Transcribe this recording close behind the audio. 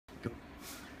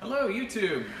Hello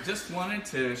YouTube! Just wanted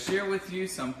to share with you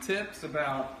some tips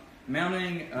about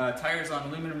mounting tires on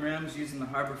aluminum rims using the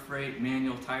Harbor Freight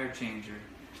manual tire changer.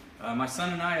 My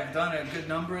son and I have done a good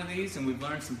number of these and we've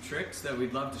learned some tricks that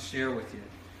we'd love to share with you.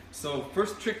 So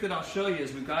first trick that I'll show you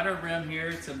is we've got our rim here.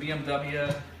 It's a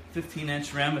BMW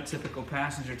 15-inch rim, a typical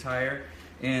passenger tire,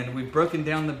 and we've broken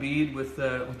down the bead with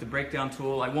the breakdown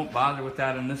tool. I won't bother with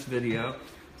that in this video.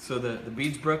 So the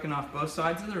bead's broken off both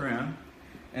sides of the rim.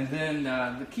 And then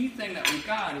the key thing that we've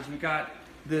got is we've got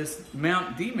this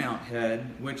demount head,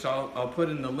 which I'll put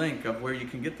in the link of where you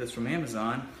can get this from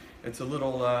Amazon. It's a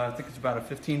little, I think it's about a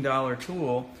 $15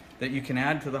 tool that you can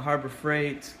add to the Harbor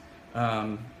Freight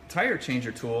tire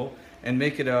changer tool and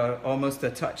make it almost a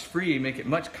touch-free, make it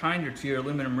much kinder to your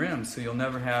aluminum rims, so you'll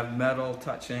never have metal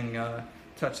touching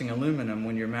aluminum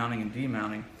when you're mounting and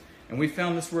demounting. And we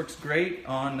found this works great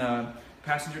on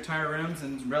passenger tire rims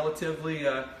and relatively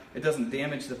it doesn't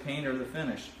damage the paint or the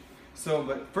finish. So,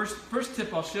 but first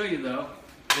tip I'll show you though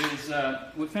is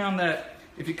we found that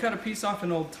if you cut a piece off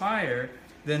an old tire,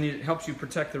 then it helps you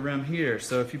protect the rim here.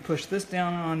 So if you push this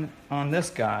down on this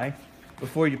guy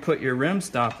before you put your rim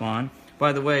stop on,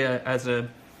 by the way, as a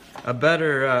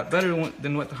better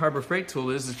than what the Harbor Freight tool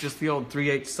is just the old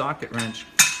 3/8 socket wrench.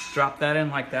 Drop that in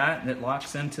like that, and it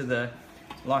locks into the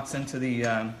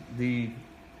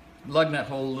lug nut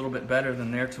hole a little bit better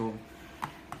than their tool.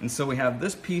 And so we have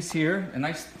this piece here, a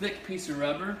nice thick piece of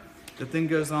rubber that then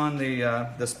goes on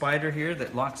the spider here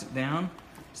that locks it down.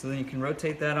 So then you can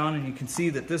rotate that on and you can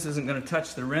see that this isn't going to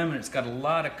touch the rim and it's got a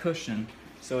lot of cushion.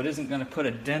 So it isn't going to put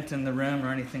a dent in the rim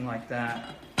or anything like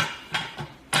that. So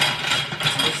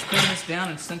let's spin this down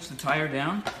and cinch the tire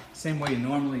down, same way you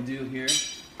normally do here.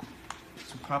 So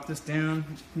pop this down,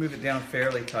 move it down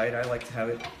fairly tight. I like to have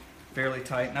it fairly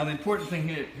tight. Now the important thing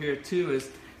here too is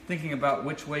thinking about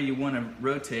which way you want to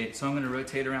rotate. So I'm going to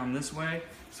rotate around this way.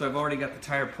 So I've already got the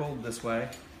tire pulled this way.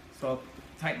 So I'll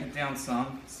tighten it down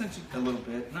some, cinch it a little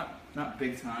bit, not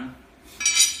big time.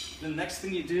 The next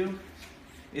thing you do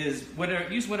is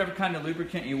use whatever kind of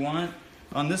lubricant you want.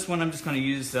 On this one I'm just going to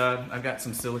use, I've got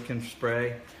some silicone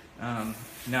spray.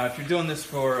 Now if you're doing this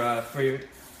for a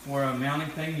mounting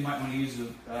thing, you might want to use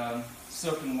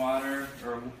soap and water,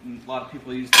 or a lot of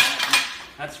people use that.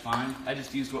 That's fine. I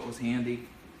just used what was handy.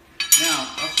 Now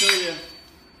I'll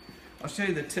show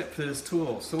you the tip for this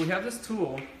tool. So we have this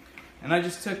tool, and I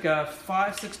just took a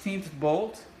 5/16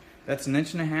 bolt. That's 1.5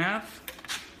 inches.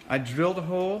 I drilled a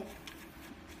hole.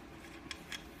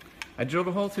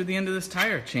 Through the end of this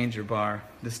tire changer bar,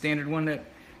 the standard one that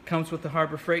comes with the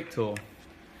Harbor Freight tool.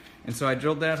 And so I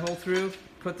drilled that hole through,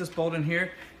 put this bolt in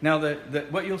here. Now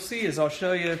what you'll see is I'll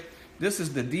show you, this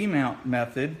is the demount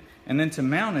method, and then to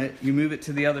mount it, you move it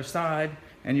to the other side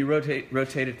and you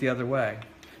rotate it the other way.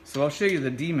 So I'll show you the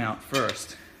demount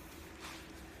first.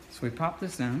 So we pop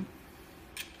this in,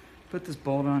 put this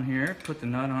bolt on here, put the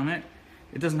nut on it.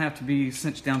 It doesn't have to be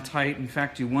cinched down tight. In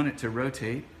fact, you want it to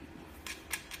rotate.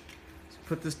 So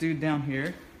put this dude down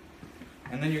here,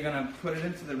 and then you're gonna put it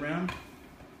into the rim.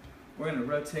 We're gonna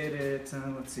rotate it,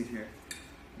 let's see here,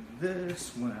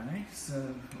 this way. So,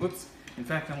 whoops. In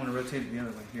fact, I want to rotate it the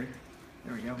other way here.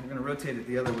 There we go. We're going to rotate it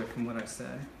the other way from what I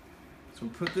say. So we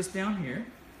put this down here.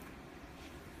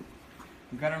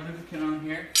 We've got our lubricant on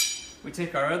here. We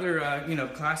take our other,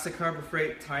 classic Harbor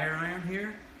Freight tire iron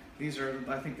here. These are,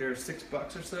 I think they're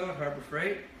 $6 or so at Harbor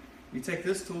Freight. You take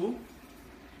this tool,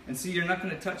 and see, you're not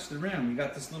going to touch the rim. You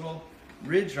got this little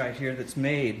ridge right here that's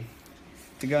made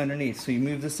to go underneath. So you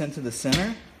move this into the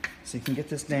center, so you can get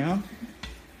this down.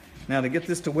 Now to get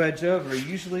this to wedge over,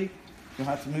 usually you'll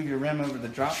have to move your rim over the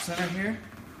drop center here.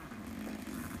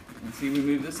 And see, we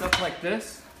move this up like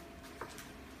this.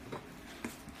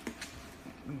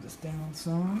 Move this down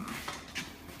some.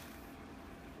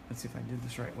 Let's see if I did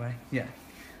this right way. Yeah.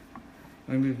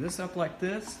 We move this up like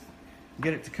this.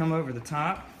 Get it to come over the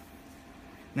top.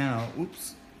 Now,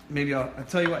 oops. Maybe I'll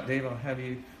tell you what, Dave, I'll have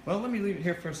you, well, let me leave it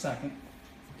here for a second.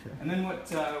 Okay. And then what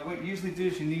you usually do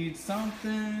is you need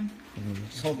something.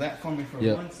 Just hold that for me for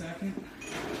 1 second.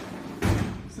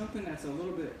 Something that's a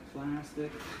little bit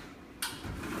plastic.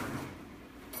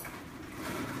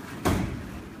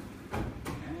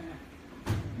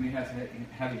 Let me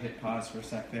have you hit pause for a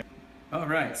sec there. All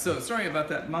right, so sorry about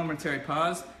that momentary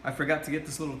pause. I forgot to get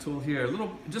this little tool here.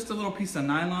 Just a little piece of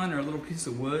nylon or a little piece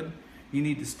of wood. You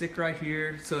need to stick right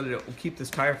here so that it will keep this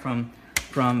tire from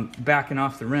backing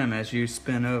off the rim as you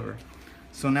spin over.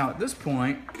 So now at this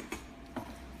point,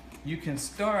 you can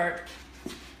start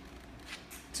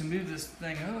to move this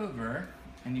thing over,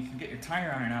 and you can get your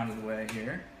tire iron out of the way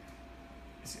here.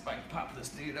 Let's see if I can pop this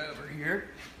dude over here.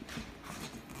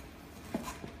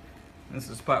 This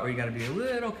is a spot where you got to be a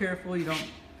little careful you don't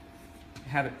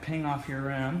have it ping off your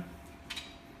rim.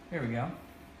 There we go.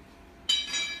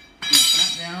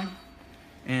 That down.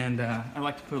 And I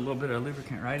like to put a little bit of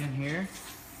lubricant right in here.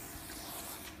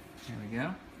 There we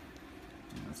go.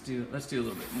 And let's do a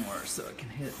little bit more so it can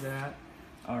hit that.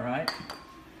 All right.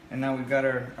 And now we've got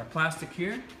our plastic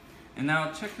here. And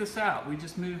now check this out. We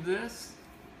just moved this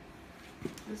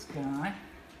guy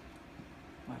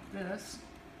like this.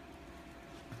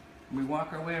 We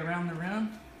walk our way around the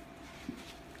rim.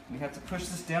 We have to push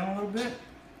this down a little bit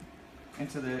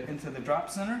into the drop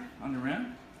center on the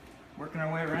rim. Working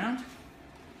our way around.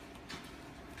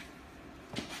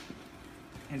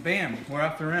 And bam, we're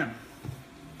off the rim.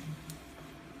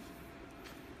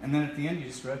 And then at the end, you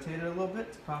just rotate it a little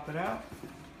bit to pop it out.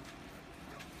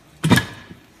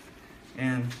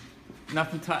 And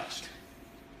nothing touched.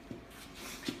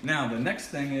 Now, the next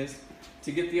thing is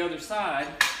to get the other side,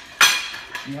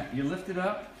 you lift it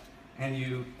up and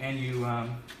you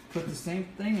put the same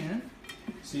thing in.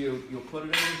 So you'll put it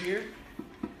over here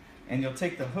and you'll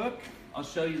take the hook. I'll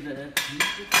show you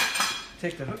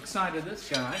take the hook side of this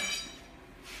guy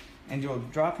and you'll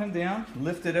drop him down,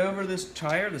 lift it over this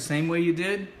tire the same way you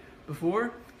did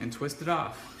before, and twist it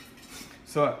off.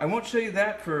 So I won't show you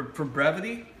that for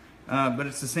brevity, but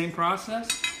it's the same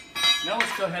process. Now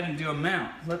let's go ahead and do a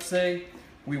mount. Let's say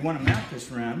we want to mount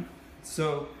this rim.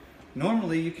 So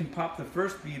normally you can pop the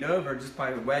first bead over just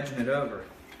by wedging it over.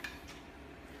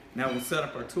 Now we'll set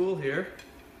up our tool here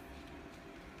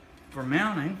for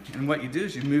mounting, and what you do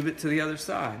is you move it to the other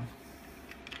side.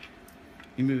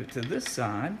 You move it to this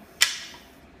side,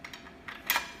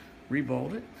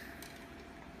 rebolt it.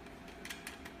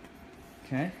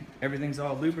 Okay, everything's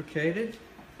all lubricated.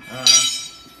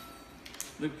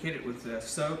 Lubricate it with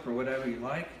soap or whatever you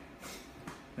like.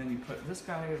 Then you put this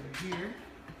guy over here.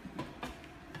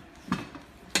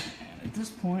 And at this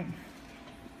point,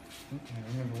 okay,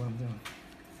 remember what I'm doing.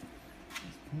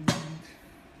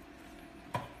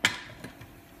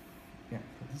 Yeah,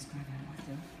 put this guy down like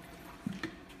that.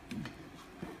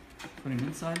 Put him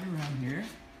inside the rim here.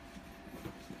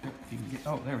 If you can get,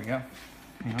 oh, there we go.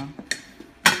 Hang on.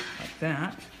 Like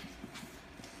that.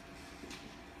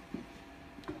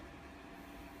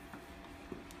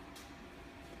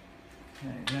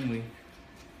 Okay, then we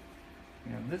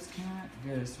have this cat.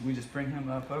 We just bring him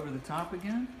up over the top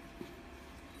again.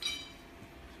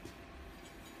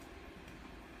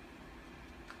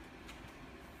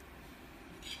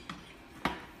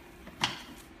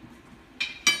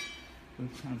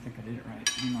 Oops, I don't think I did it right.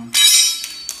 Hang on.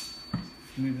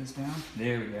 Move this down.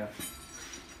 There we go.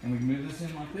 And we move this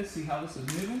in like this. See how this is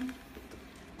moving?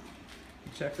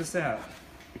 Check this out.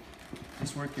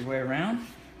 Just work your way around.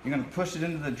 You're going to push it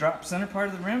into the drop center part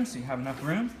of the rim so you have enough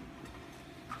room.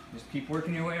 Just keep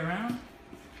working your way around.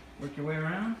 Work your way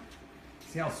around.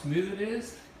 See how smooth it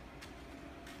is?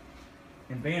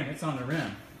 And bam, it's on the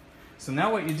rim. So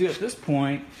now what you do at this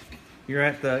point, you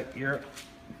have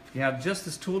just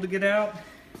this tool to get out,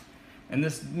 and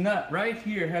this nut right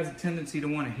here has a tendency to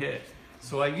want to hit.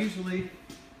 So I usually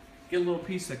get a little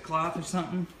piece of cloth or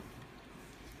something,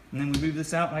 and then we move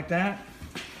this out like that.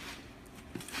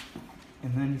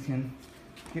 And then you can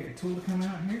get your tool to come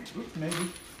out here. Oops, maybe.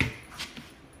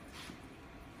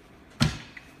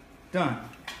 Done.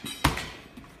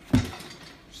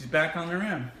 She's back on the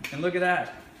rim. And look at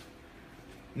that.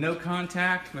 No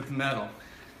contact with metal.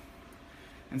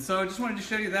 And so I just wanted to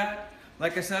show you that.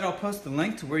 Like I said, I'll post the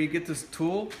link to where you get this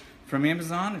tool from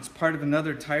Amazon. It's part of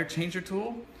another tire changer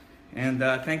tool. And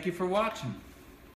thank you for watching.